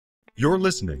You're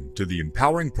listening to the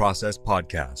Empowering Process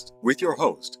podcast with your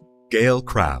host, Gail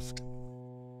Kraft.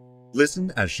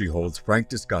 Listen as she holds frank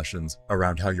discussions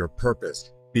around how your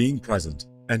purpose, being present,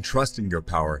 and trusting your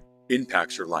power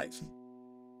impacts your life.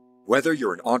 Whether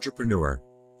you're an entrepreneur,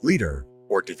 leader,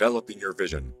 or developing your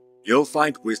vision, you'll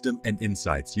find wisdom and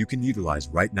insights you can utilize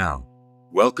right now.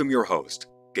 Welcome your host,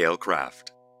 Gail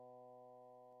Kraft.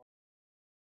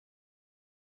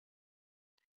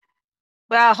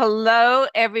 Well, hello,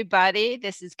 everybody.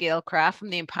 This is Gail Kraft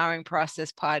from the Empowering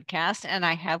Process podcast, and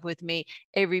I have with me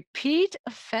a repeat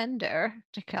offender,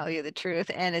 to tell you the truth,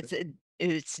 and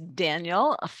it's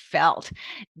Daniel Felt.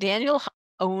 Daniel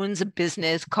owns a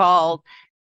business called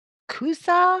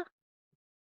Kusa.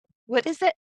 What is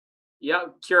it?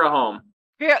 Yep, Kura Home.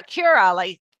 Kura,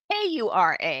 like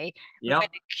Kura. Yep.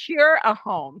 Cure a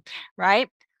home, right?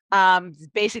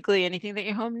 Basically anything that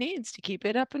your home needs to keep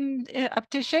it up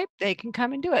to shape, they can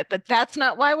come and do it. But that's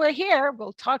not why we're here.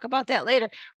 We'll talk about that later.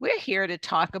 We're here to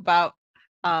talk about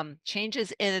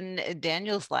changes in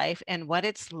Daniel's life and what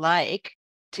it's like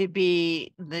to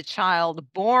be the child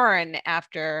born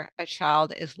after a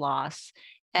child is lost,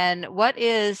 and what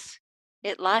is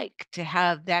it like to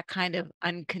have that kind of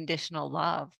unconditional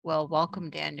love. Well,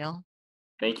 welcome, Daniel.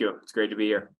 Thank you. It's great to be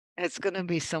here. It's going to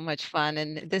be so much fun,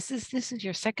 and this is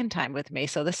your second time with me,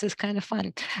 so this is kind of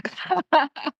fun.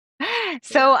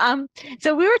 So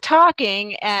we were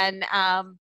talking, and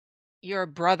your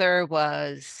brother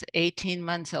was 18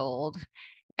 months old,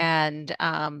 and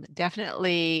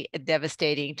definitely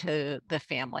devastating to the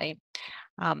family.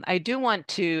 I do want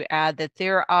to add that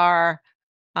there are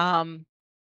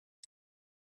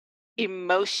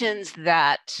emotions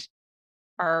that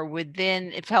are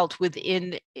felt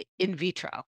within in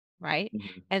vitro, right?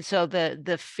 Mm-hmm. And so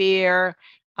the fear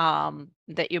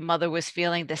that your mother was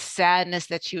feeling, the sadness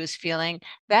that she was feeling,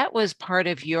 that was part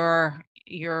of your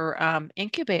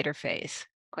incubator phase,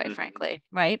 quite Mm-hmm. frankly,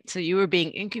 right? So you were being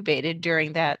incubated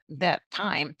during that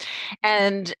time,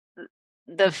 and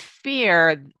the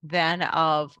fear then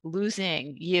of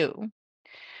losing you,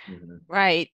 Mm-hmm.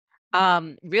 right,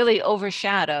 really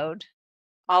overshadowed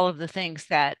all of the things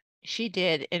that she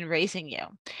did in raising you.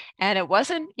 And it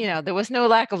wasn't, there was no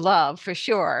lack of love for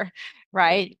sure,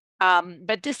 right?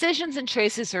 But decisions and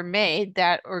choices are made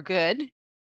that are good,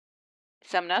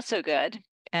 some not so good,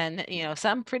 and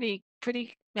some pretty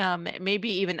maybe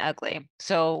even ugly.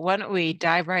 So why don't we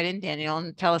dive right in, Daniel,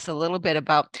 and tell us a little bit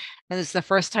about, and this is the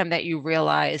first time that you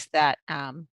realized that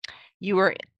you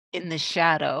were in the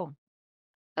shadow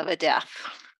of a death.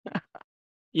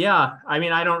 Yeah, I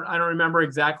mean, I don't remember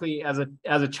exactly as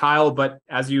a child, but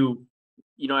as you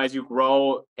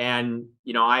grow, and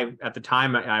I at the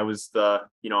time I was I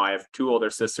have two older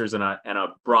sisters and a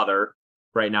brother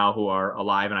right now who are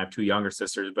alive, and I have two younger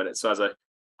sisters. But so as a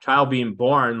child being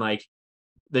born, like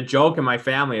the joke in my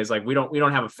family is like we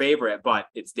don't have a favorite, but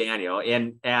it's Daniel.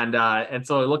 And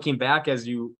so looking back, as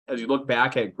you look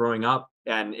back at growing up,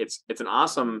 and it's an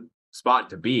awesome spot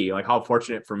to be. Like, how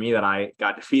fortunate for me that I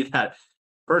got to be that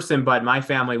person. But my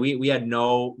family, we had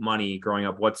no money growing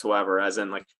up whatsoever. As in,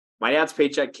 like, my dad's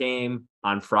paycheck came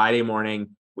on Friday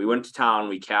morning. We went to town,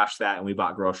 we cashed that, and we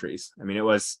bought groceries. I mean, it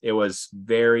was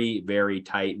very, very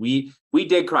tight. We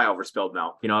did cry over spilled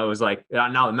milk. It was like,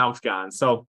 now the milk's gone.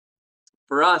 So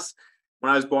for us,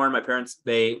 when I was born, my parents,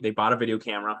 they bought a video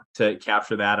camera to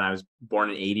capture that. And I was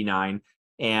born in 89.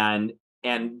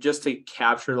 And just to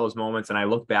capture those moments, and I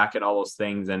look back at all those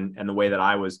things and the way that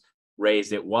I was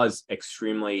raised, it was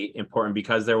extremely important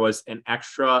because there was an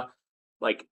extra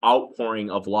like outpouring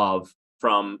of love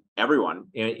from everyone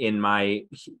in my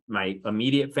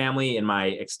immediate family, in my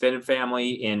extended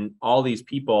family, in all these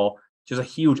people, just a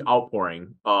huge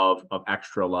outpouring of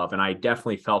extra love. And I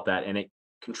definitely felt that. And it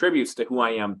contributes to who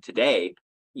I am today,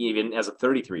 even as a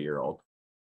 33-year-old.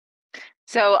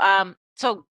 So,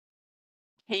 so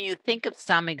can you think of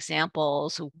some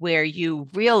examples where you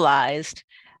realized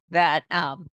that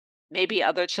maybe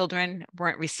other children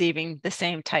weren't receiving the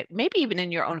same type, maybe even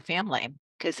in your own family,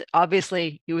 because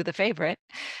obviously you were the favorite?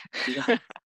 Yeah.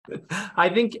 I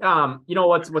think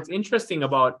what's interesting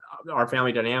about our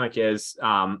family dynamic is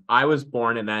I was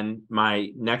born, and then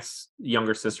my next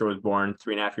younger sister was born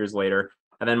 3.5 years later,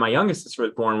 and then my youngest sister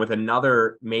was born with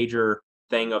another major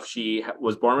thing of she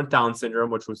was born with Down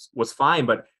syndrome, which was fine,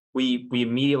 but we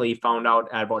immediately found out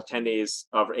at about 10 days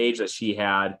of age that she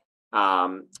had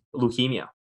leukemia,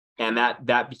 and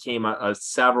that became a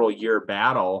several year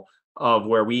battle of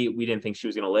where we didn't think she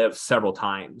was going to live several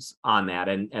times on that.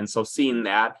 And so seeing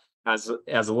that as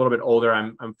a little bit older,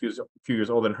 I'm a few years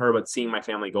older than her, but seeing my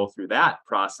family go through that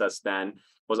process then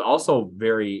was also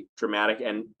very dramatic.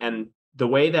 And the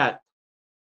way that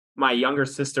my younger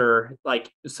sister, like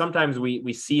sometimes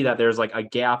we see that there's like a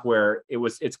gap where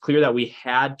it's clear that we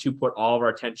had to put all of our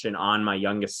attention on my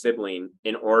youngest sibling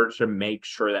in order to make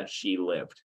sure that she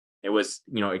lived. It was,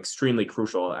 extremely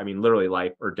crucial. I mean, literally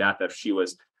life or death.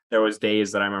 There was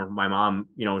days that I remember my mom,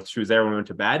 she was there when we went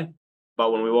to bed,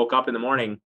 but when we woke up in the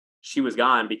morning, she was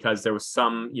gone because there was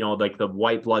some, like the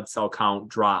white blood cell count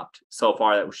dropped so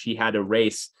far that she had to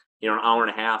race, an hour and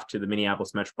a half to the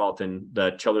Minneapolis Metropolitan, the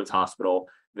Children's Hospital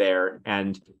there.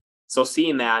 And so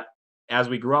seeing that as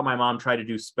we grew up, my mom tried to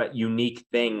do unique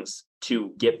things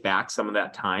to get back some of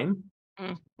that time.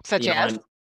 Such as?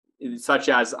 Such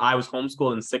as I was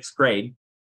homeschooled in 6th grade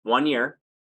 1 year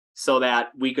so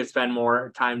that we could spend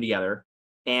more time together.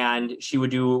 And she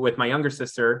would do with my younger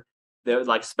sister, the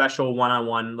like special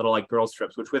one-on-one little like girls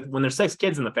trips, which when there's 6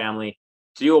 kids in the family,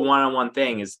 to do a one-on-one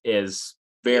thing is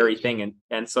very thing.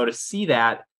 And so to see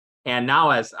that, and now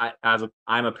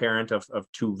I'm a parent of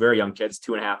 2 very young kids,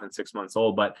 2.5 and 6 months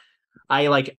old, but I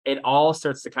like it all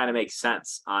starts to kind of make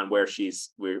sense on where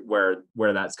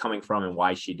that's coming from and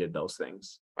why she did those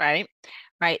things. Right.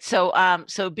 So,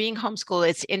 so being homeschooled,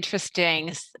 it's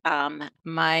interesting.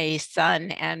 My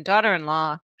son and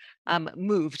daughter-in-law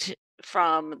moved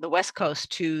from the West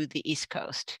Coast to the East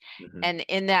Coast, and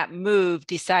in that move,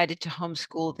 decided to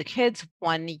homeschool the kids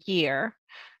 1 year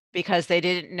because they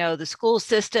didn't know the school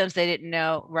systems. They didn't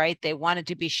know, right? They wanted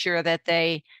to be sure that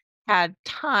they had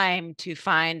time to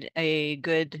find a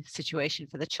good situation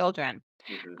for the children.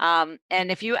 And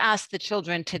if you ask the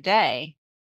children today,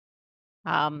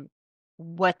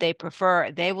 what they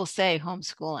prefer, they will say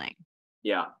homeschooling.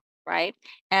 Yeah. Right.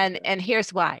 And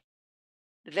here's why.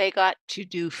 They got to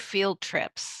do field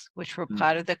trips, which were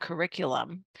part of the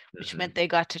curriculum, which meant they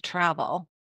got to travel.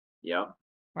 Yeah.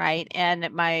 Right. And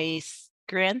my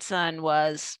grandson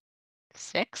was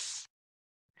 6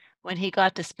 when he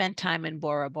got to spend time in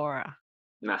Bora Bora.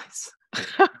 Nice.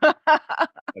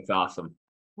 That's awesome.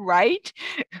 Right?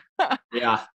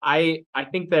 Yeah, I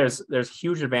think there's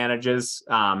huge advantages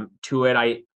to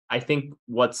it. I think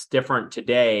what's different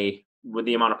today with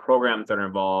the amount of programs that are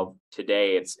involved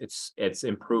today, it's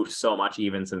improved so much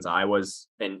even since I was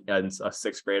in a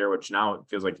 6th grader, which now it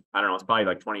feels like, I don't know, it's probably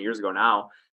like 20 years ago now.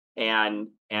 And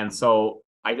so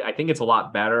I think it's a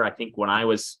lot better. I think when I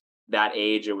was that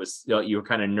age, it was, you were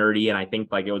kind of nerdy, and I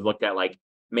think like it was looked at like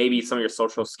maybe some of your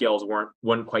social skills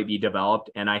wouldn't quite be developed.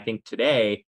 And I think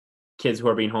today, kids who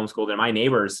are being homeschooled, and my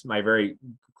neighbors, my very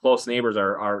close neighbors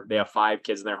they have 5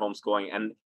 kids and they're homeschooling,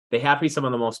 and they have to be some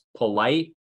of the most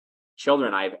polite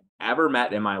children I've ever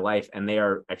met in my life. And they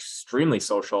are extremely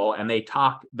social, and they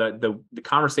talk, the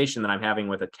conversation that I'm having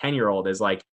with a 10-year-old is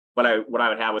like what I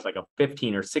would have with like a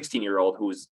 15 or 16-year-old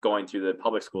who's going through the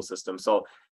public school system. So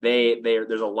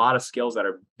there's a lot of skills that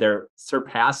they're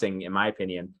surpassing, in my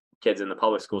opinion, kids in the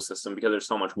public school system, because there's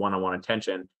so much one-on-one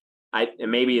attention. And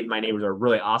maybe my neighbors are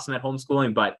really awesome at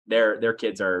homeschooling, but their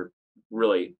kids are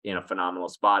really in a phenomenal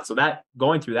spot. So that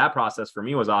going through that process for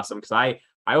me was awesome, because I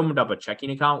opened up a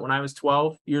checking account when I was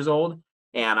 12 years old,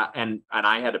 and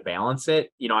I had to balance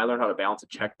it. I learned how to balance a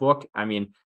checkbook. I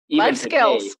mean, even life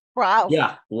skills. Wow.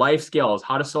 Yeah, life skills,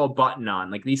 how to sew a button on,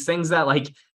 like these things that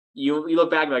like you look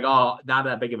back like, oh, not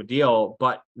that big of a deal.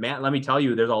 But man, let me tell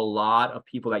you, there's a lot of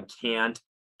people that can't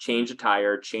change a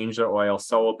tire, change their oil,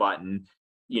 sew a button.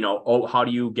 How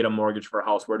do you get a mortgage for a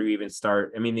house? Where do you even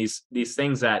start? I mean, these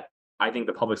things that I think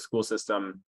the public school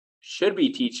system should be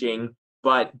teaching,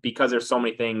 but because there's so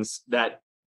many things that,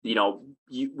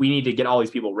 we need to get all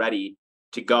these people ready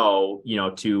to go,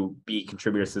 to be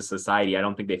contributors to society. I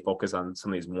don't think they focus on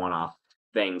some of these one-off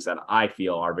things that I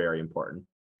feel are very important.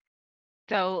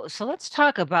 So let's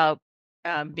talk about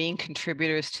being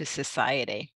contributors to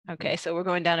society. Okay, so we're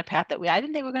going down a path that I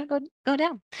didn't think we were going to go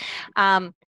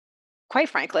down. Quite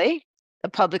frankly, the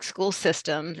public school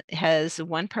system has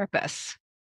one purpose,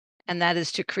 and that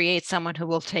is to create someone who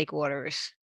will take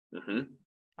orders.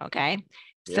 Okay.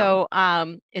 Yeah. So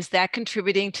is that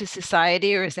contributing to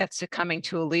society, or is that succumbing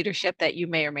to a leadership that you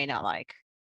may or may not like?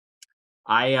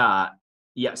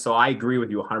 So I agree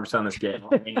with you 100% on this, Gail.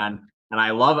 and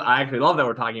I actually love that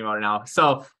we're talking about it now.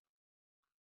 So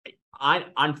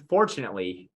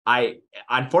unfortunately, I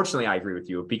agree with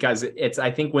you, because I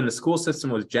think when the school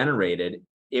system was generated,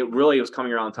 it really was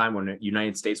coming around the time when the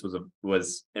United States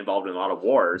was involved in a lot of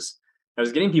wars. It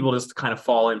was getting people just to kind of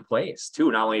fall in place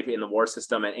too, not only in the war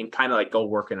system and kind of like go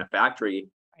work in a factory.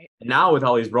 Right. And now with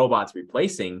all these robots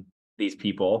replacing these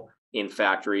people in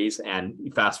factories and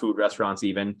fast food restaurants,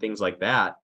 even things like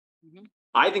that,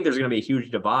 I think there's going to be a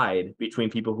huge divide between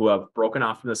people who have broken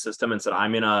off from the system and said,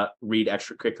 I'm going to read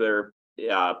extracurricular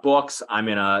books. I'm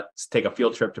going to take a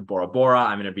field trip to Bora Bora.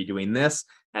 I'm going to be doing this.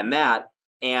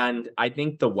 And I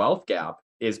think the wealth gap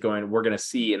we're going to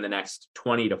see in the next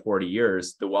 20 to 40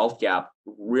 years, the wealth gap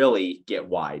really get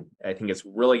wide. I think it's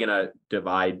really going to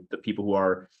divide the people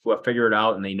who have figured it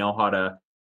out and they know how to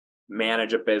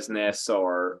manage a business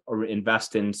or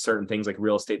invest in certain things like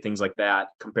real estate, things like that,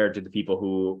 compared to the people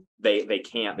who they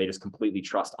can't. They just completely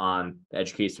trust on the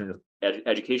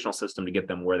educational system to get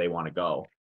them where they want to go.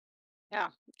 Yeah.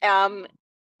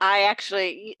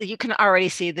 You can already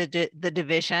see the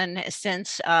division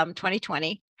since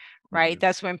 2020, right?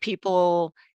 That's when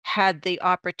people had the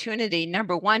opportunity,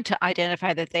 number one, to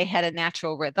identify that they had a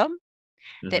natural rhythm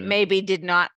that maybe did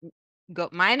not go.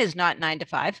 Mine is not 9 to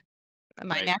 5.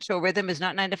 My natural rhythm is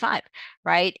not 9 to 5,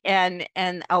 right? And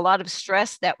a lot of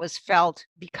stress that was felt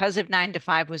because of 9 to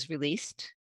 5 was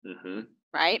released,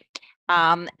 right?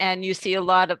 And you see a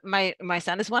lot of my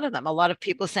son is one of them. A lot of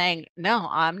people saying, no,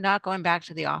 I'm not going back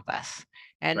to the office.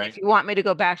 And if you want me to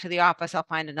go back to the office, I'll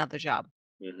find another job.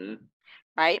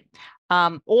 Right.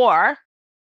 Or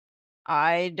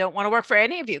I don't want to work for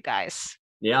any of you guys.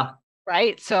 Yeah.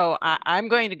 Right. So I'm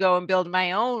going to go and build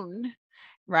my own.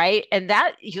 Right. And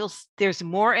there's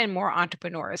more and more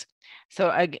entrepreneurs.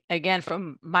 So again,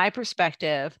 from my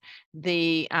perspective,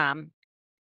 the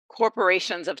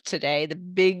corporations of today, the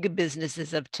big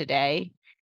businesses of today,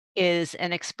 is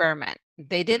an experiment.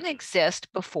 They didn't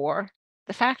exist before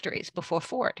the factories, before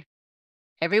Ford.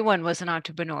 Everyone was an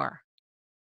entrepreneur,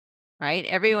 right?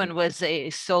 Everyone was a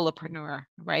solopreneur,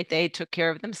 right? They took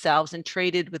care of themselves and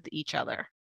traded with each other,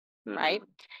 right?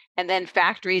 And then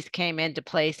factories came into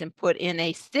place and put in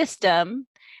a system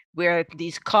where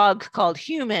these cogs called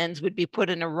humans would be put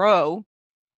in a row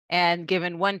and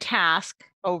given one task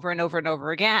over and over and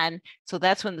over again. So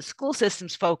that's when the school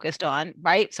system's focused on,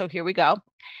 right? So here we go.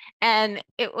 And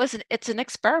it's an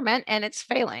experiment and it's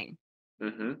failing,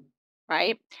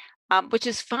 right? Which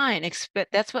is fine.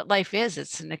 That's what life is.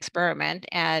 It's an experiment.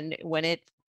 And when it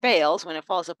fails, when it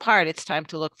falls apart, it's time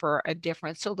to look for a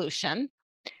different solution,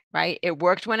 right? It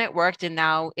worked when it worked, and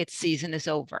now its season is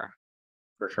over.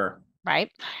 For sure.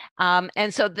 Right.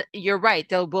 And so you're right.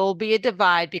 There will be a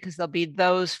divide because there'll be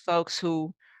those folks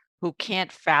who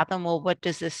can't fathom, well, what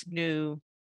does this new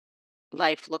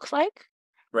life look like?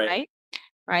 Right.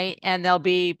 Right. And there'll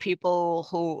be people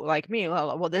who, like me,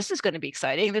 well, this is going to be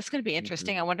exciting. This is going to be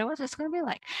interesting. I wonder what it's going to be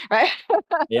like. Right.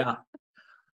 Yeah.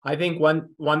 I think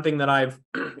one thing that I've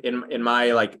in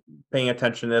my like paying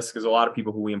attention to this, because a lot of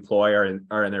people who we employ are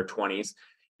in their 20s,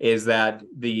 is that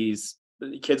these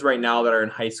kids right now that are in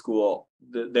high school,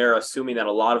 they're assuming that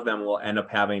a lot of them will end up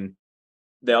having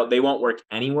they won't work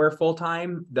anywhere full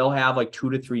time. They'll have like 2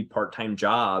 to 3 part-time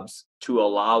jobs to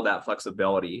allow that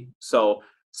flexibility. So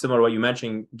similar to what you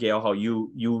mentioned, Gail, how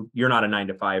you're not a 9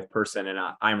 to 5 person, and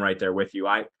I'm right there with you.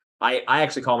 I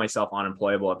actually call myself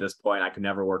unemployable at this point. I could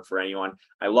never work for anyone.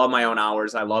 I love my own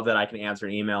hours. I love that I can answer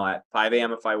an email at 5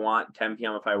 a.m. if I want, 10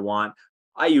 p.m. if I want.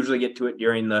 I usually get to it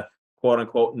during the quote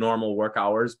unquote normal work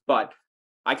hours, but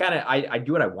I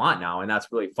do what I want now, and that's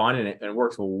really fun, and it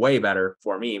works way better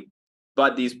for me.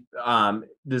 But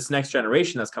this next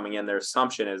generation that's coming in, their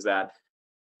assumption is that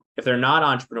if they're not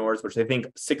entrepreneurs, which they think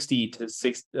 60 to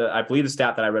 6, I believe the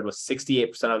stat that I read was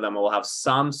 68% of them will have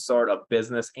some sort of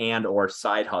business and or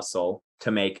side hustle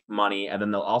to make money. And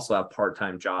then they'll also have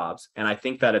part-time jobs. And I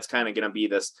think that it's kind of going to be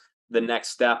the next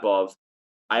step of,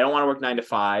 I don't want to work 9 to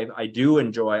 5. I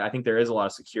think there is a lot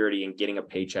of security in getting a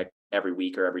paycheck every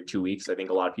week or every 2 weeks. I think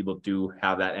a lot of people do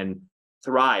have that and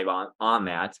thrive on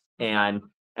that. And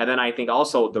then I think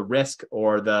also the risk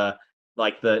or the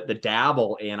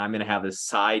dabble in, I'm going to have this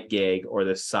side gig or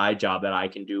this side job that I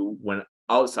can do when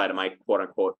outside of my quote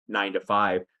unquote 9 to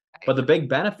 5. But the big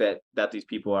benefit that these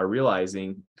people are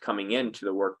realizing coming into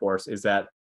the workforce is that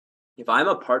if I'm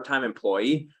a part-time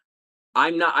employee, I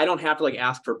don't have to like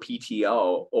ask for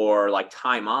PTO or like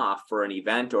time off for an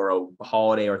event or a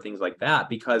holiday or things like that,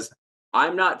 because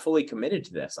I'm not fully committed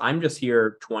to this. I'm just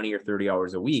here 20 or 30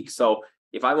 hours a week. So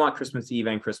if I want Christmas Eve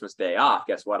and Christmas Day off,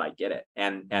 guess what? I get it.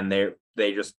 And they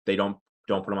don't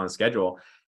put them on the schedule.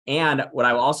 And what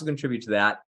I will also contribute to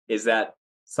that is that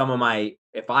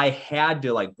if I had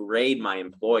to like grade my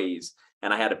employees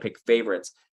and I had to pick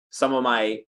favorites, some of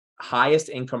my highest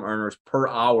income earners per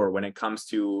hour when it comes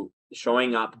to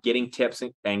showing up, getting tips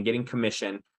and getting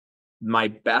commission, my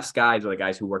best guys are the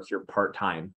guys who work here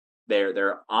part-time.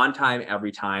 They're on time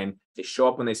every time. They show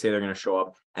up when they say they're going to show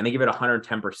up, and they give it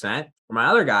 110%. For my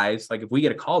other guys, like if we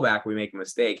get a call back, we make a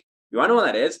mistake. You want to know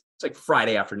what that is? It's like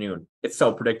Friday afternoon. It's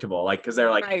so predictable. Like, cause they're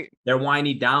like, they're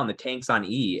winding down, the tank's on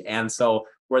E. And so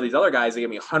where these other guys, they give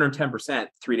me 110%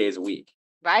 3 days a week.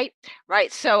 Right.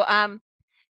 So,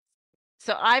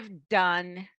 so I've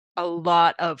done a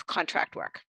lot of contract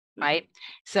work. Right.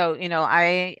 So,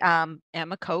 I am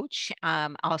a coach,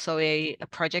 also a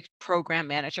project program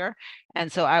manager.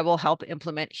 And so I will help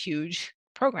implement huge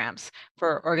programs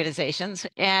for organizations.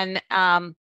 And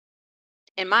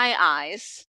in my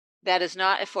eyes, that is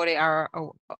not a 40-hour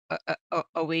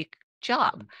a week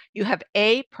job. You have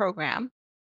a program,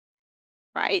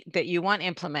 right, that you want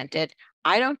implemented.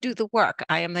 I don't do the work.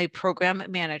 I am the program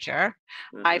manager.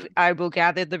 I will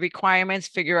gather the requirements,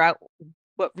 figure out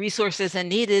what resources are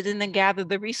needed, and then gather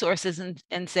the resources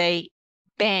and say,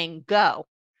 bang, go.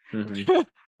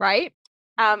 Right.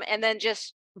 And then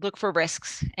just look for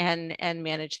risks and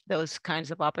manage those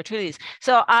kinds of opportunities.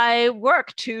 So I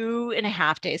work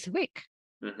 2.5 days a week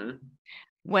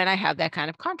when I have that kind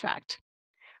of contract.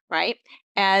 Right.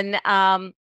 And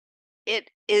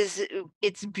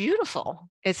it's beautiful.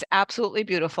 It's absolutely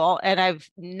beautiful. And I've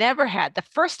never had, the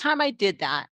first time I did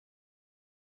that,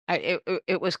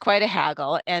 it was quite a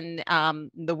haggle. And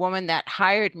the woman that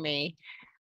hired me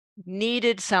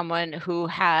needed someone who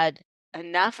had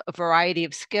enough variety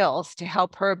of skills to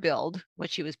help her build what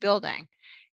she was building.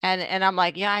 And I'm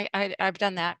like, yeah, I've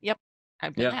done that. Yep.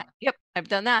 I've done that. Yep. I've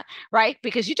done that. Right.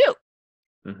 Because you do.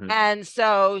 And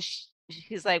so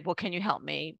he's like, well, can you help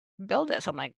me build this?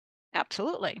 I'm like,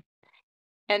 absolutely.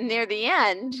 And near the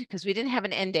end, because we didn't have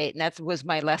an end date, and that was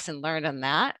my lesson learned on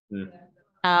that.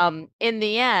 In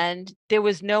the end, there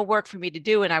was no work for me to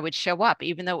do, and I would show up,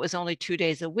 even though it was only 2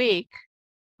 days a week.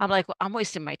 I'm like, well, I'm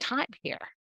wasting my time here.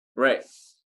 Right.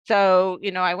 So,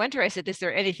 I went to her, I said, is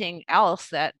there anything else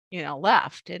that,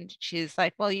 left? And she's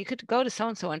like, well, you could go to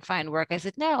so-and-so and find work. I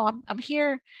said, no, I'm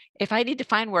here. If I need to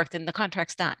find work, then the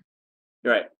contract's done.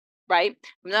 Right. Right.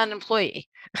 I'm not an employee.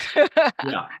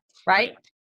 Yeah. Right.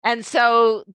 And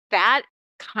so that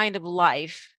kind of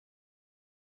life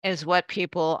is what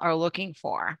people are looking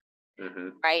for.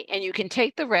 Right. And you can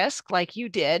take the risk like you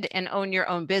did and own your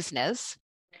own business.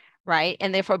 Right.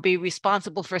 And therefore be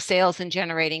responsible for sales and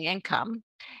generating income,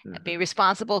 be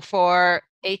responsible for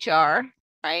HR,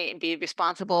 right. And be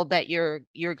responsible that your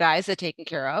guys are taken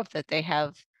care of, that they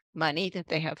have money, that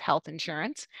they have health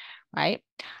insurance. Right.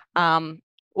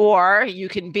 Or you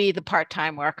can be the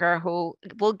part-time worker who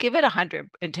will give it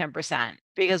 110%.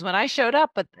 Because when I showed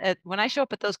up when I show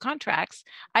up at those contracts,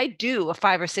 I do a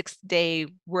 5 or 6 day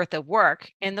worth of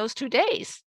work in those 2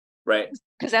 days. Right.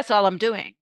 Because that's all I'm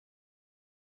doing.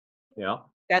 Yeah.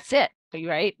 That's it.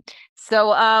 Right.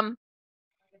 So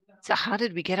so how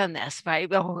did we get on this? Right.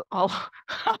 Well,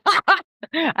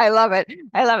 I love it.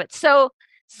 I love it. So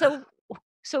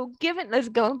let's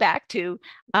go back to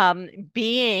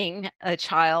being a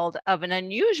child of an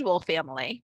unusual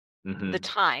family at the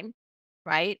time,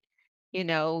 right?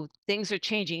 Things are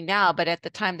changing now, but at the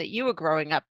time that you were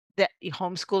growing up, that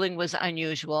homeschooling was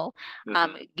unusual.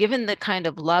 Given the kind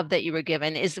of love that you were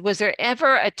given, was there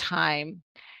ever a time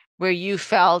where you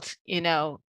felt,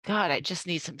 God, I just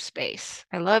need some space.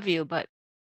 I love you, but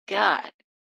God,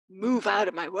 move out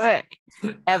of my way.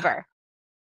 Ever?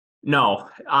 No,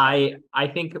 I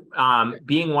think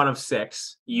being one of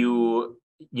 6,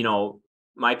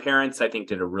 my parents, I think,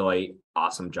 did a really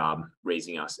awesome job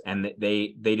raising us, and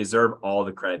they deserve all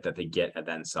the credit that they get and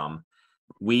then some.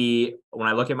 When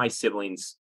I look at my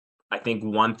siblings, I think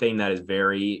one thing that is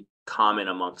very common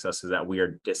amongst us is that we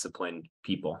are disciplined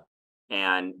people.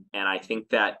 And I think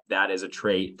that is a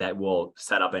trait that will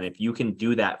set up. And if you can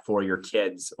do that for your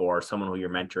kids or someone who you're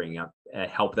mentoring,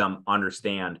 help them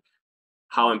understand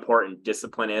how important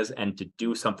discipline is and to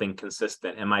do something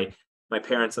consistent. And my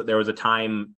parents, there was a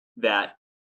time that,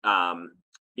 I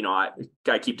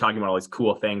keep talking about all these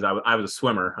cool things. I was a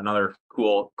swimmer, another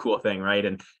cool thing. Right.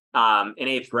 And in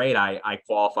 8th grade, I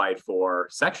qualified for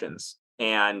sections,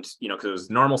 and, because it was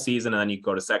normal season, and then you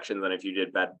go to sections. And if you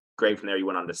did great from there, you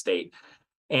went on to state.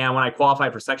 And when I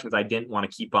qualified for sections, I didn't want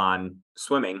to keep on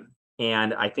swimming.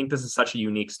 And I think this is such a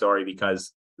unique story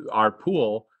because our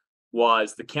pool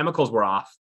the chemicals were off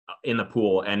in the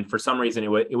pool. And for some reason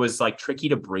it was like tricky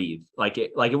to breathe.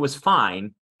 It was fine.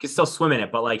 You could still swim in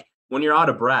it. But like when you're out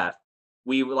of breath,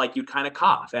 you'd kind of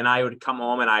cough, and I would come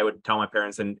home and I would tell my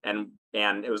parents, and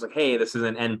it was like, hey, this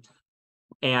isn't.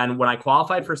 And when I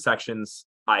qualified for sections,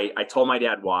 I told my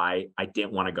dad why I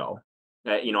didn't want to go.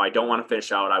 I don't want to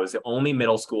finish out. I was the only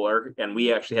middle schooler, and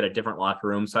we actually had a different locker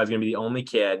room. So I was going to be the only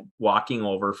kid walking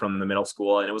over from the middle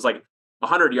school. And it was like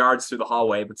 100 yards through the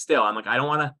hallway, but still, I'm like, I don't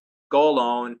want to go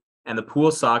alone. And the pool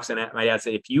sucks. And my dad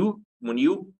said, when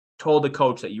you told the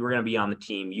coach that you were going to be on the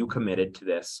team, you committed to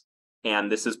this.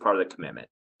 And this is part of the commitment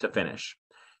to finish.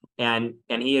 And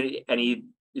he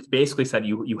basically said,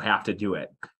 you have to do it.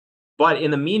 But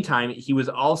in the meantime, he was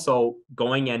also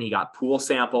going in, he got pool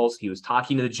samples, he was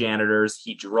talking to the janitors,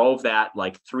 he drove that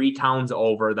like 3 towns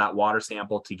over, that water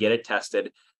sample, to get it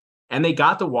tested, and they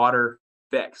got the water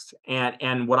fixed.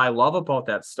 And what I love about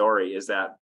that story is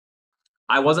that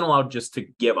I wasn't allowed just to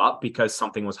give up because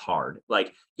something was hard.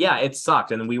 Like, yeah, it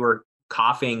sucked. And we were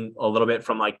coughing a little bit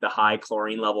from like the high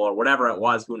chlorine level or whatever it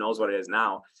was. Who knows what it is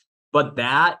now. But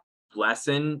that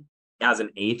lesson as an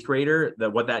 8th grader,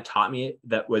 that what that taught me,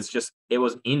 that was just, it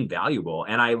was invaluable.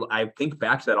 And I think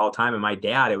back to that all the time. And my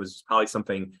dad, it was probably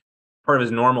something part of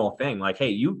his normal thing. Like, hey,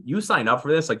 you signed up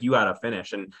for this, like you got to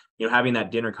finish. And, having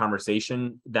that dinner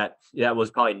conversation, that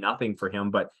was probably nothing for him.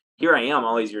 But here I am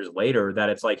all these years later, that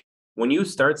it's like, when you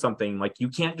start something, like, you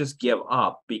can't just give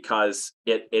up because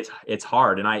it's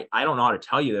hard. And I don't know how to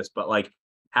tell you this, but like,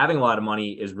 having a lot of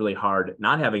money is really hard.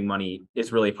 Not having money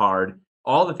is really hard.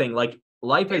 All the thing, like,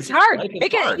 it's hard.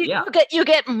 You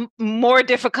get more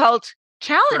difficult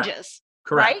challenges.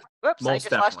 Correct. Right? Whoops, Most I just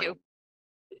definitely. lost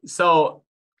you. So,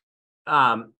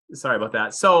 sorry about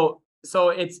that. So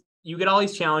it's, you get all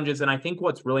these challenges. And I think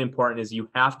what's really important is you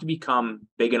have to become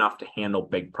big enough to handle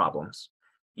big problems.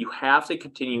 You have to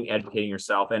continue educating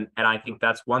yourself. And I think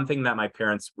that's one thing that my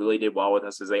parents really did well with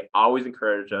us, is they always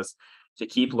encouraged us to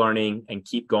keep learning and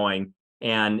keep going.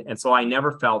 And so I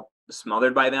never felt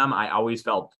smothered by them. I always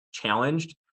felt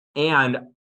challenged, and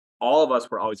all of us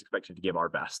were always expected to give our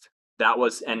best. That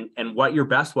was, and what your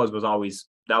best was always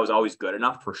good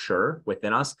enough, for sure,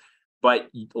 within us. But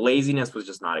laziness was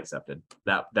just not accepted.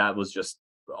 That was just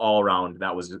all around.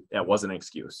 That wasn't an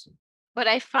excuse. What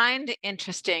I find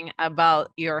interesting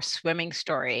about your swimming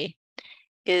story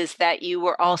is that you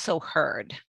were also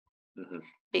heard,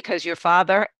 because your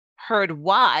father heard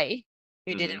why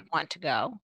you didn't want to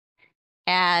go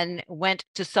and went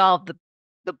to solve the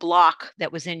block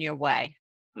that was in your way.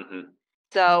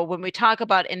 So when we talk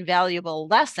about invaluable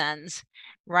lessons,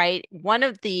 right, one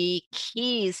of the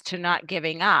keys to not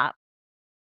giving up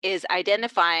is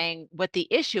identifying what the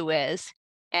issue is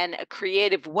and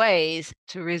creative ways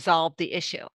to resolve the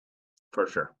issue. For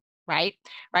sure. Right.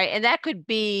 And that could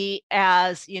be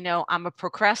as, I'm a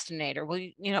procrastinator. Well,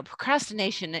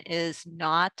 procrastination is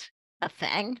not a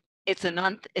thing. It's a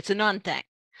non-thing.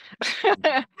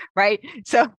 Right.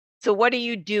 So what are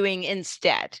you doing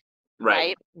instead?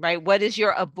 Right. What is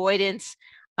your avoidance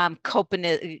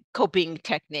coping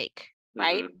technique?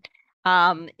 Right.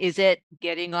 Is it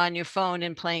getting on your phone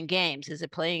and playing games? Is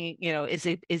it playing, is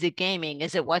it gaming?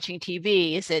 Is it watching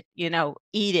TV? Is it,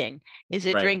 eating? Is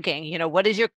it drinking? What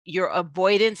is your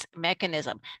avoidance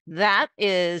mechanism? That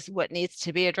is what needs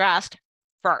to be addressed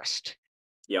first.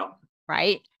 Yeah.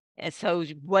 Right. And so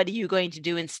what are you going to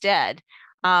do instead?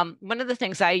 One of the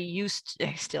things I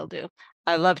still do,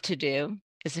 I love to do,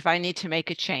 is if I need to make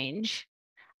a change,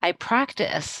 I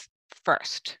practice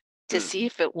first to see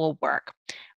if it will work.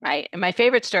 Right. And my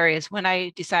favorite story is when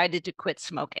I decided to quit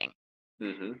smoking.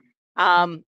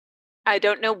 I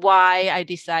don't know why I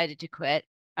decided to quit.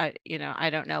 I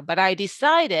don't know, but I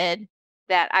decided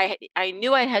that I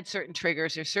knew I had certain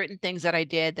triggers or certain things that I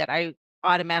did that I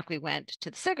automatically went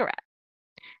to the cigarette.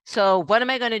 So what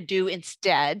am I going to do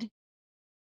instead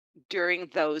during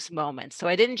those moments? So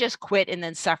I didn't just quit and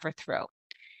then suffer through.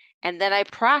 And then I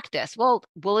practice. Well,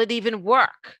 will it even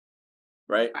work?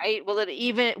 Right.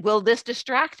 Will this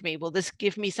distract me? Will this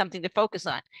give me something to focus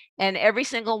on? And every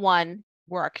single one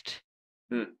worked.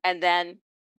 And then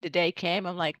the day came,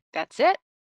 I'm like, that's it.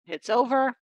 It's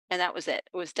over. And that was it.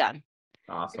 It was done.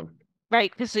 Awesome.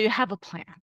 Right. Because so you have a plan.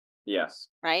 Yes.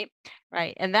 Right.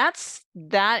 And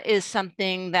that is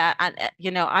something that,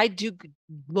 I do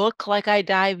look like I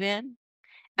dive in.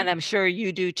 And I'm sure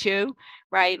you do too,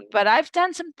 right? But I've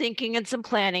done some thinking and some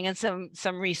planning and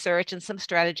some research and some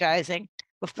strategizing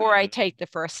before I take the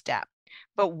first step.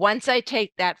 But once I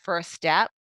take that first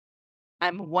step,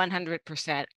 I'm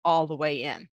 100% all the way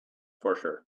in. For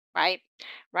sure. Right.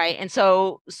 And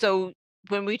so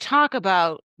when we talk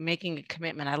about making a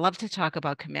commitment, I love to talk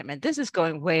about commitment. This is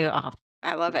going way off.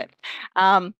 I love it.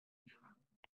 And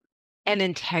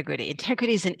integrity.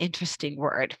 Integrity is an interesting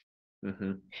word.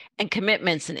 And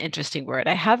commitment's an interesting word.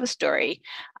 I have a story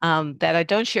that I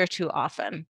don't share too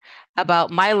often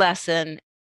about my lesson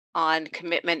on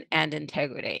commitment and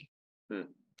integrity.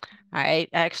 I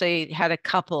actually had a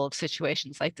couple of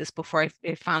situations like this before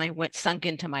it finally sunk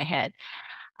into my head.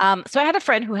 So I had a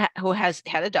friend who has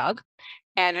had a dog,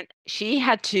 and she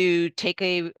had to take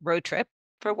a road trip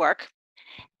for work,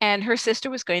 and her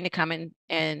sister was going to come in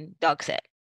and dog sit.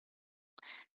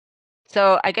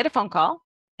 So I get a phone call.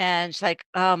 And she's like,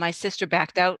 oh, my sister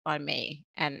backed out on me.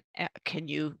 And can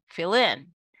you fill in?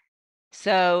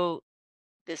 So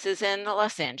this is in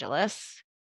Los Angeles,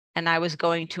 and I was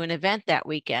going to an event that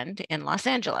weekend in Los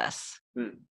Angeles.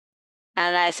 And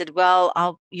I said, well,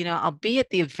 I'll be at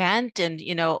the event, and,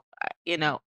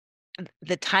 the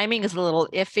timing is a little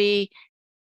iffy.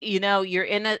 You're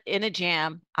in a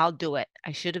jam. I'll do it.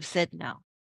 I should have said no.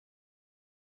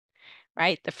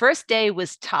 Right? The first day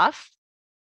was tough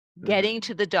getting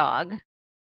to the dog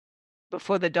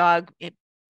before the dog it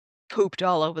pooped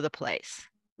all over the place.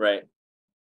 Right.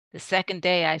 The second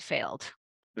day I failed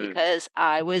because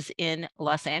I was in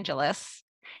Los Angeles,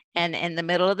 and in the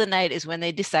middle of the night is when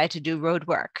they decide to do road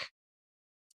work.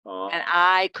 And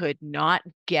I could not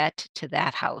get to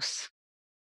that house.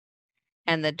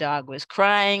 And the dog was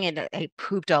crying, and it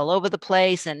pooped all over the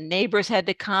place, and neighbors had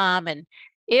to come, and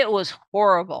it was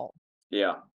horrible.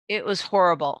 Yeah. It was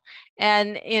horrible.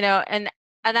 And, and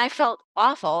I felt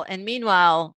awful. And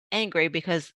meanwhile, angry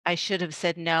because I should have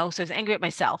said no. So I was angry at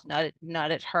myself,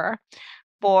 not at her,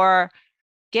 for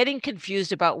getting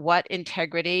confused about what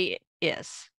integrity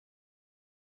is.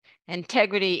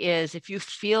 Integrity is, if you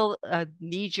feel a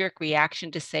knee-jerk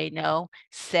reaction to say no,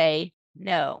 say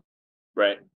no.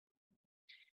 Right.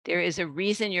 There is a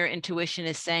reason your intuition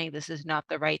is saying this is not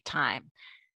the right time.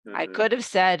 I could have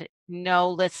said, no,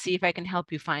 let's see if I can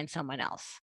help you find someone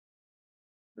else.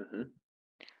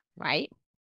 Right?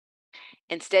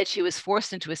 Instead, she was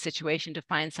forced into a situation to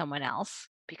find someone else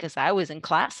because I was in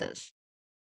classes.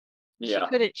 Yeah.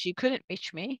 She couldn't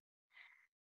reach me.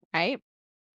 Right?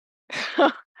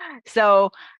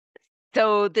 So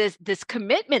this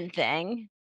commitment thing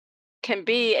can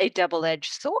be a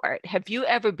double-edged sword. Have you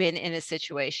ever been in a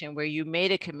situation where you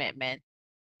made a commitment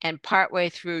and partway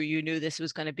through you knew this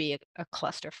was going to be a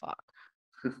clusterfuck?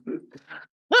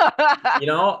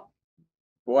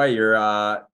 Boy,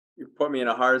 you put me in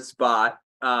a hard spot.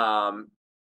 I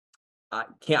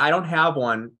don't have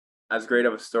one as great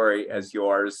of a story as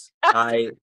yours.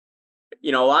 A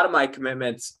lot of my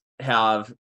commitments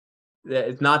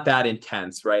it's not that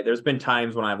intense, right? There's been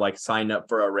times when I've like signed up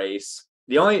for a race.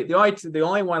 The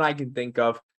only one I can think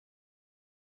of.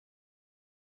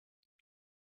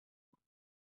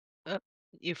 Oh,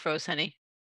 you froze, honey.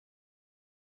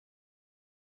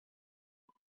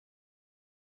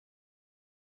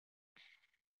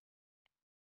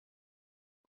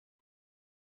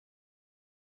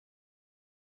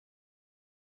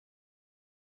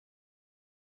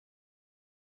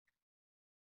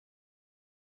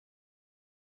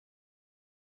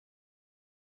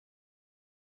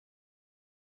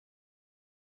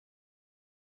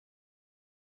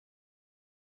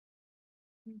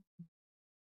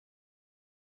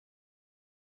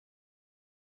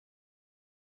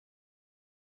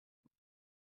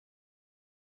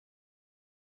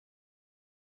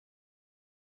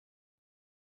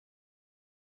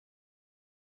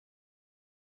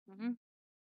 Mm-hmm.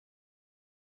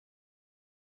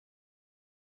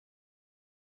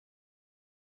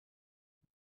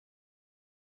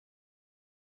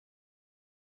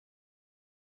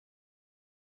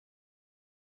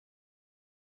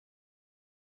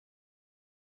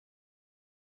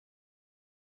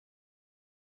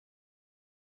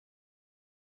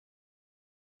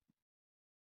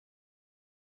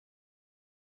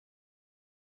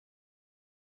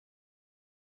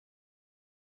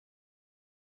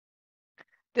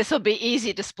 This will be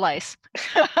easy to splice.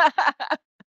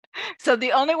 So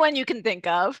the only one you can think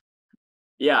of.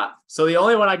 Yeah. So the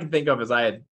only one I can think of is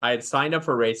I had signed up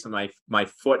for a race and my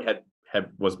foot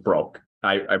was broke.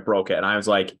 I broke it, and I was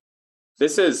like, and it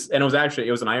was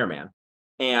an Ironman,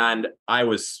 and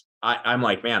I'm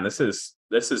like, man, this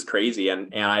is crazy.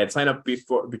 And I had signed up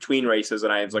between races,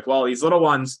 and I was like, well, these little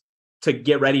ones to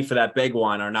get ready for that big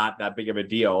one are not that big of a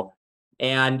deal.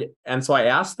 And so I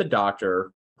asked the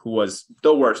doctor, who was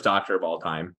the worst doctor of all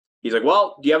time. He's like,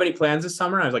 well, do you have any plans this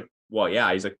summer? And I was like, well,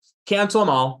 yeah. He's like, cancel them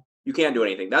all. You can't do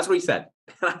anything. That's what he said.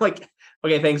 And I'm like,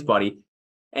 okay, thanks, buddy.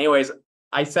 Anyways,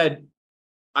 I said,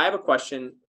 I have a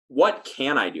question. What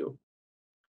can I do?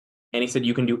 And he said,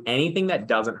 you can do anything that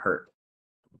doesn't hurt.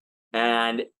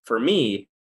 And for me,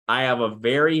 I have a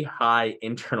very high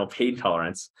internal pain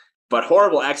tolerance, but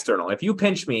horrible external. If you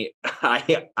pinch me,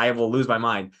 I will lose my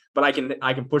mind, but I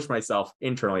can push myself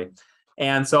internally.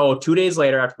 And so 2 days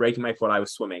later, after breaking my foot, I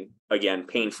was swimming again,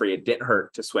 pain-free. It didn't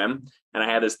hurt to swim. And I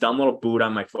had this dumb little boot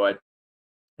on my foot.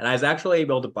 And I was actually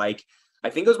able to bike.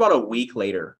 I think it was about a week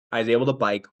later, I was able to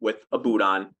bike with a boot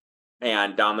on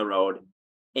and down the road.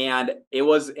 And it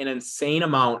was an insane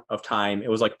amount of time.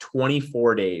 It was like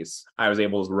 24 days I was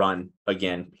able to run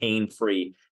again,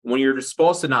 pain-free, when you're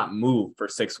supposed to not move for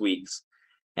 6 weeks.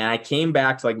 And I came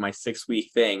back to like my 6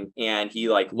 week thing, and he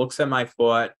like looks at my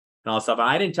foot and all this stuff. And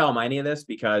I didn't tell him any of this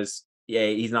because yeah,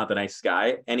 he's not the nicest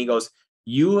guy. And he goes,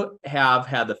 you have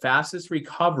had the fastest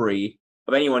recovery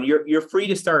of anyone. You're free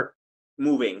to start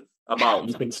moving about.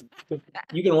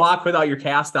 You can walk without your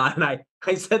cast on. And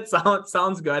I said,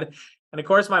 sounds good. And of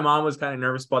course, my mom was kind of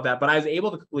nervous about that, but I was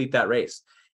able to complete that race.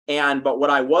 But what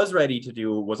I was ready to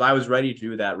do was I was ready to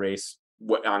do that race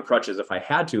on crutches if I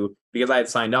had to, because I had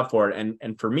signed up for it.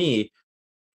 And for me,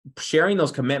 sharing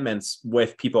those commitments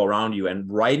with people around you and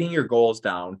writing your goals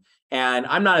down. And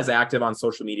I'm not as active on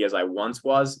social media as I once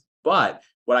was, but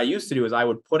what I used to do is I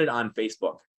would put it on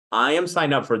Facebook. I am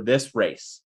signed up for this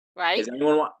race. Right. Does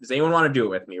anyone want to do it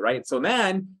with me? Right. So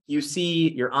then you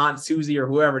see your Aunt Susie or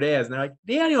whoever it is, and they're like,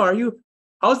 Daniel,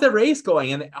 how's the race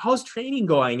going? And how's training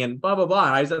going? And blah, blah, blah.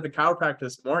 And I was at the chiropractor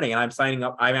this morning and I'm signing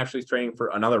up. I'm actually training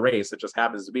for another race. It just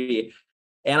happens to be.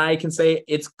 And I can say,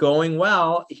 it's going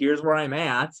well. Here's where I'm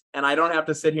at. And I don't have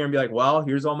to sit here and be like, well,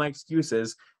 here's all my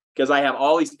excuses, because I have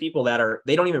all these people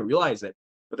they don't even realize it,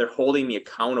 but they're holding me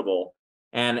accountable.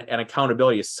 And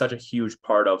accountability is such a huge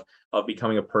part of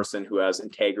becoming a person who has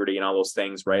integrity and all those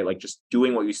things, right? Like just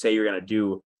doing what you say you're going to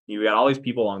do. You got all these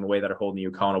people along the way that are holding you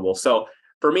accountable. So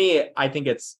for me, I think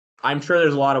I'm sure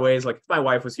there's a lot of ways. Like if my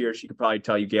wife was here, she could probably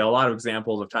tell you, Gail, a lot of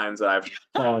examples of times that I've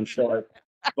fallen short.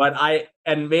 But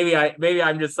maybe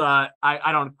I'm just I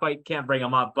don't quite can't bring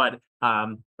them up. But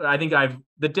I think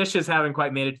the dishes haven't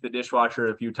quite made it to the dishwasher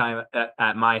a few times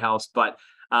at my house. But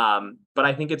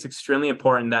I think it's extremely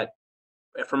important that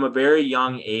from a very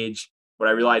young age, what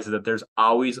I realize is that there's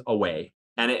always a way,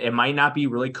 and it might not be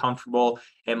really comfortable.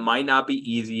 It might not be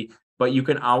easy, but you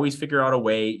can always figure out a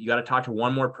way. You got to talk to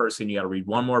one more person. You got to read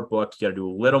one more book. You got to do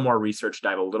a little more research,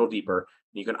 dive a little deeper.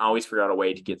 And you can always figure out a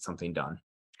way to get something done.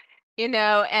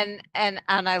 And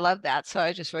I love that. So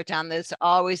I just wrote down, there's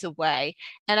always a way.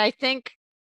 And I think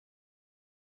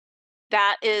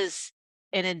that is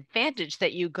an advantage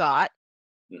that you got,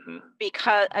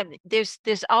 because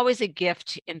there's always a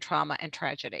gift in trauma and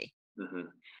tragedy.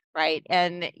 Right.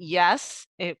 And yes,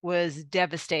 it was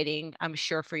devastating, I'm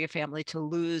sure, for your family to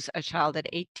lose a child at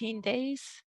 18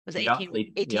 days. Was it 18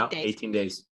 days? 18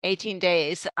 days. 18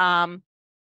 days.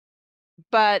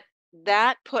 But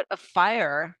that put a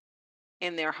fire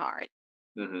in their heart.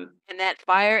 And that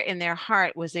fire in their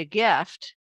heart was a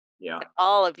gift that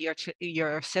all of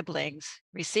your siblings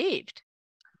received.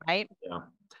 Right. Yeah.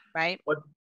 Right.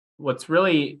 What's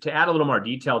really, to add a little more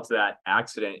detail to that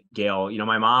accident, Gail,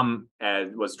 my mom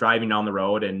was driving down the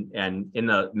road, and in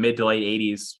the mid to late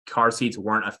 80s, car seats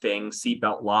weren't a thing.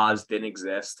 Seatbelt laws didn't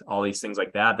exist. All these things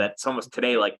like that some of us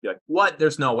today, like what?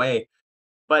 There's no way.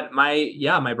 But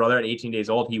my brother at 18 days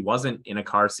old, he wasn't in a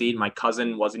car seat. My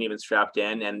cousin wasn't even strapped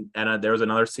in. And there was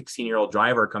another 16-year-old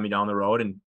driver coming down the road,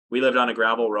 and we lived on a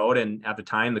gravel road. And at the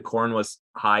time, the corn was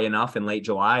high enough in late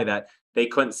July that they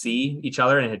couldn't see each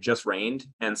other, and it had just rained.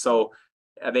 And so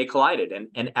they collided,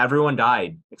 and everyone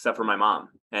died except for my mom.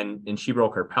 And she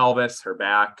broke her pelvis, her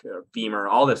back, her femur,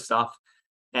 all this stuff.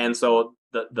 And so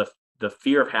the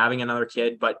fear of having another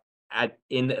kid, but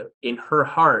in her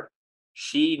heart,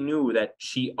 she knew that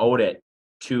she owed it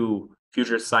to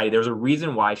future society. There's a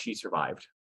reason why she survived.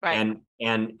 Right.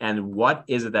 And what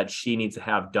is it that she needs to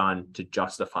have done to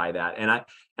justify that? And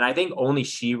I think only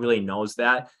she really knows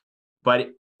that. But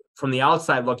from the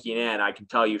outside looking in, I can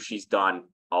tell you she's done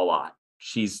a lot.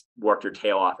 She's worked her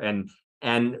tail off, and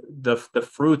the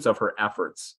fruits of her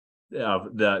efforts,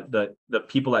 of the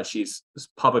people that she's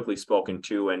publicly spoken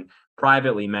to and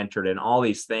privately mentored and all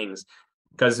these things.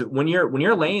 Because when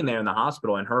you're laying there in the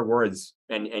hospital, in her words,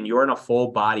 and you're in a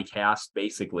full body cast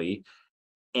basically,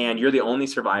 and you're the only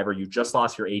survivor, you just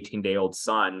lost your 18-day-old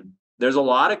son, there's a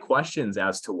lot of questions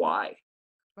as to why.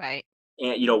 Right.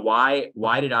 And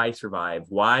why did I survive?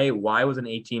 Why was an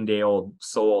 18-day-old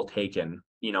soul taken?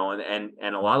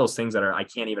 And a lot of those things that I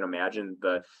can't even imagine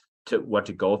what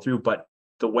to go through. But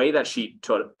the way that she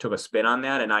took a spin on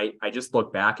that, and I just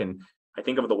look back and I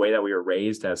think of the way that we were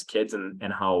raised as kids, and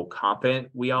how competent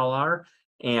we all are,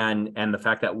 and the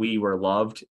fact that we were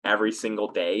loved every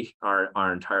single day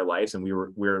our entire lives, and we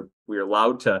were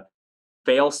allowed to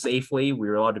fail safely. We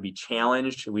were allowed to be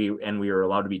challenged. We were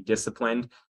allowed to be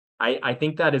disciplined. I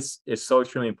think that is so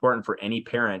extremely important for any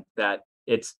parent, that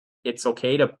it's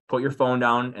okay to put your phone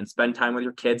down and spend time with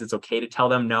your kids. It's okay to tell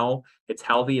them no. It's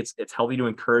healthy. It's healthy to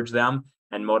encourage them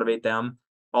and motivate them.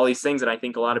 All these things. And I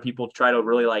think a lot of people try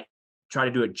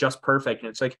to do it just perfect. And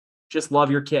it's like, just love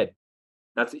your kid.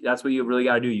 That's what you really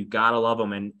got to do. You got to love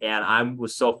them. And I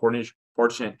was so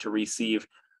fortunate to receive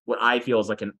what I feel is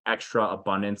like an extra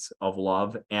abundance of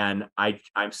love. And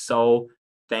I'm so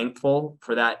thankful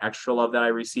for that extra love that I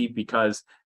received, because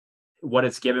what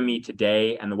it's given me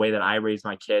today, and the way that I raise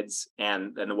my kids,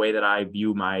 and the way that I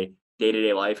view my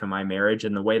day-to-day life and my marriage,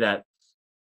 and the way that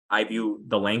I view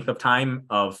the length of time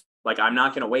of like, I'm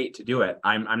not going to wait to do it.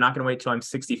 I'm not going to wait till I'm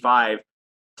 65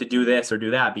 to do this or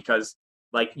do that, because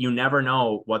like, you never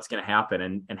know what's going to happen.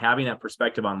 And having that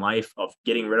perspective on life of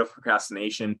getting rid of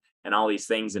procrastination and all these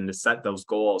things, and to set those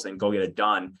goals and go get it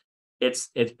done, it's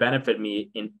benefited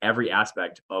me in every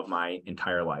aspect of my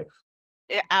entire life.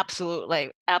 Yeah,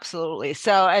 absolutely. Absolutely.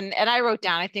 So, and I wrote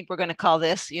down, I think we're going to call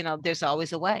this, there's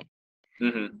always a way.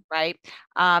 Mm-hmm. Right.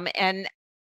 And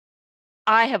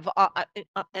I have,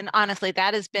 and honestly,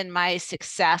 that has been my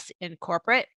success in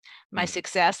corporate, my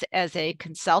success as a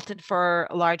consultant for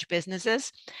large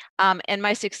businesses, and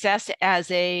my success as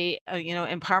a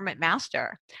empowerment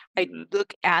master. I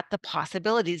look at the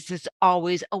possibilities. There's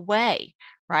always a way,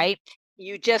 right?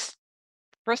 You just,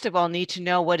 first of all, need to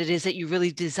know what it is that you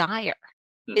really desire.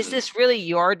 Is this really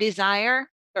your desire,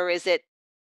 or is it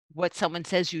what someone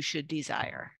says you should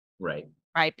desire? Right.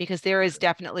 Right? Because there is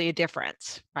definitely a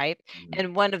difference, right?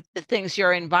 And one of the things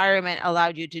your environment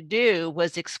allowed you to do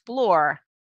was explore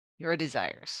your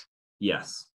desires.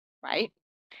 Yes. Right?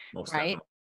 Most Right? definitely.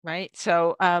 Right.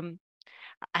 So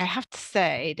I have to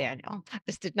say, Daniel,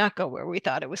 this did not go where we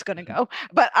thought it was going to go,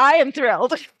 but I am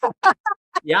thrilled.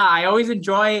 Yeah, I always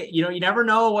enjoy, you never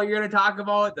know what you're going to talk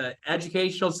about, the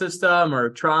educational system or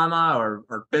trauma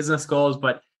or business goals,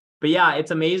 but yeah,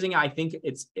 it's amazing. I think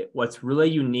what's really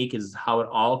unique is how it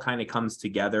all kind of comes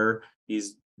together.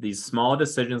 These small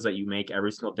decisions that you make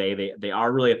every single day, they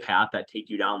are really a path that take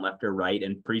you down left or right,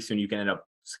 and pretty soon you can end up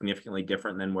significantly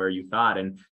different than where you thought.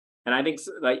 And I think,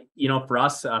 like, for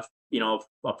us, a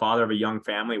father of a young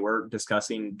family, we're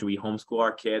discussing, do we homeschool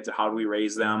our kids? How do we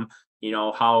raise them?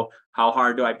 How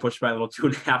hard do I push my little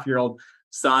 2.5-year-old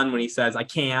son when he says I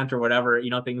can't, or whatever,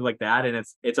 things like that. And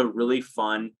it's a really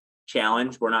fun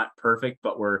challenge. We're not perfect,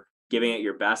 but we're giving it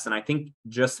your best. And I think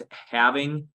just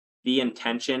having the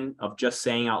intention of just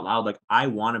saying out loud, like, I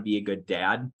want to be a good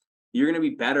dad, you're going to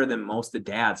be better than most of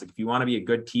the dads. Like, if you want to be a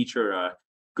good teacher, a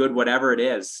good whatever it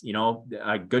is,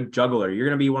 a good juggler, you're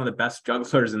going to be one of the best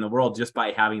jugglers in the world just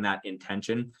by having that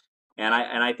intention. And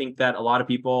I think that a lot of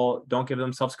people don't give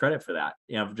themselves credit for that,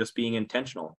 just being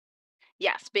intentional.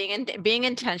 Yes, being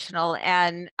intentional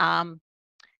and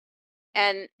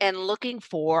looking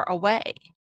for a way,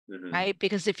 right?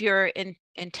 Because if you're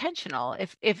intentional,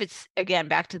 if it's, again,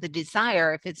 back to the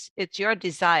desire, if it's your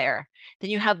desire,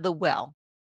 then you have the will.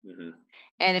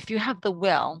 And if you have the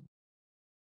will,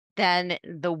 then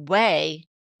the way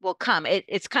will come.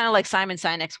 It's kind of like Simon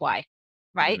Sinek's why,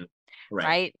 right?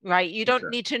 Right. You don't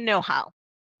need to know how.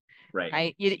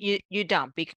 Right. You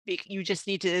don't. You just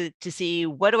need to see,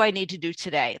 what do I need to do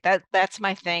today? That's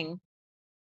my thing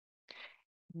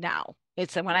now.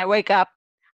 It's when I wake up,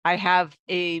 I have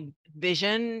a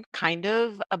vision kind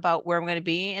of about where I'm going to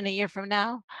be in a year from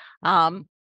now. And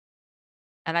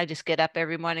I just get up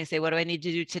every morning and say, what do I need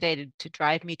to do today to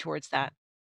drive me towards that?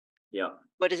 Yeah.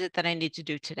 What is it that I need to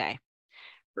do today?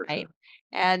 For right. sure.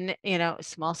 And,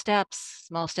 small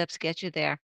steps get you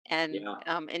there. And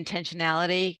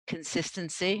intentionality,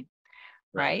 consistency,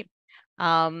 right?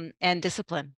 And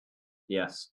discipline.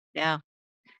 Yes. Yeah.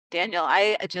 Daniel,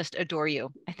 I just adore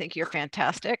you. I think you're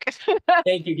fantastic.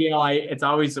 Thank you, Gail. It's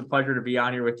always a pleasure to be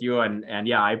on here with you. And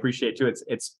yeah, I appreciate it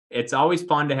too. It's always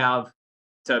fun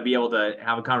to be able to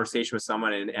have a conversation with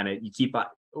someone, and you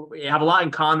have a lot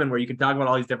in common where you can talk about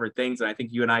all these different things. And I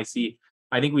think you and I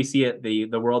think we see it,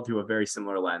 the world through a very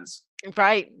similar lens.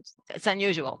 Right. It's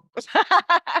unusual.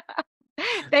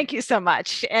 Thank you so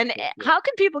much. And how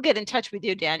can people get in touch with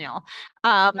you, Daniel?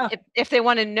 If they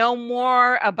want to know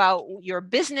more about your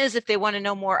business, if they want to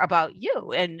know more about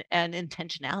you and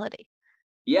intentionality.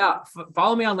 Yeah,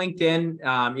 follow me on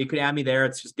LinkedIn. You can add me there.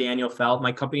 It's just Daniel Felt.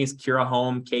 My company is Kura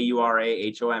Home,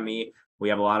 KuraHome. We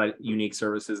have a lot of unique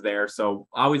services there. So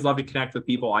I always love to connect with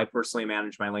people. I personally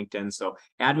manage my LinkedIn. So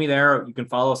add me there. You can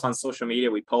follow us on social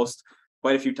media. We post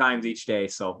quite a few times each day.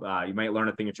 So you might learn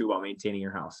a thing or two about maintaining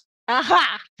your house.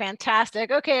 Aha,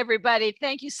 fantastic. Okay, everybody.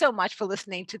 Thank you so much for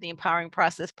listening to the Empowering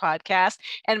Process podcast.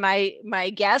 And my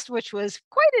guest, which was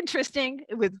quite interesting,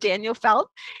 with Daniel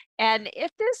Felt. And if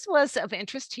this was of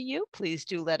interest to you, please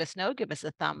do let us know. Give us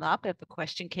a thumb up. If a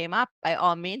question came up, by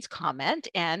all means, comment,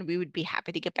 and we would be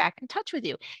happy to get back in touch with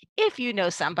you. If you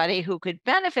know somebody who could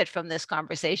benefit from this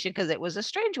conversation, because it was a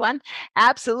strange one,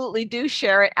 absolutely do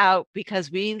share it out,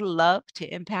 because we love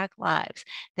to impact lives.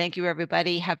 Thank you,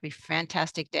 everybody. Have a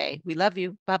fantastic day. We love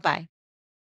you. Bye-bye.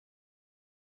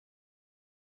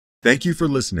 Thank you for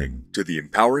listening to the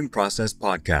Empowering Process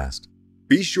podcast.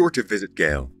 Be sure to visit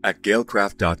Gail at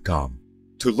gailcraft.com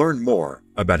to learn more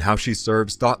about how she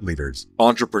serves thought leaders,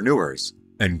 entrepreneurs,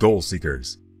 and goal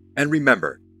seekers. And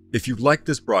remember, If you like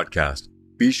this broadcast,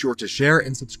 be sure to share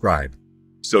and subscribe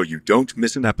so you don't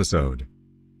miss an episode.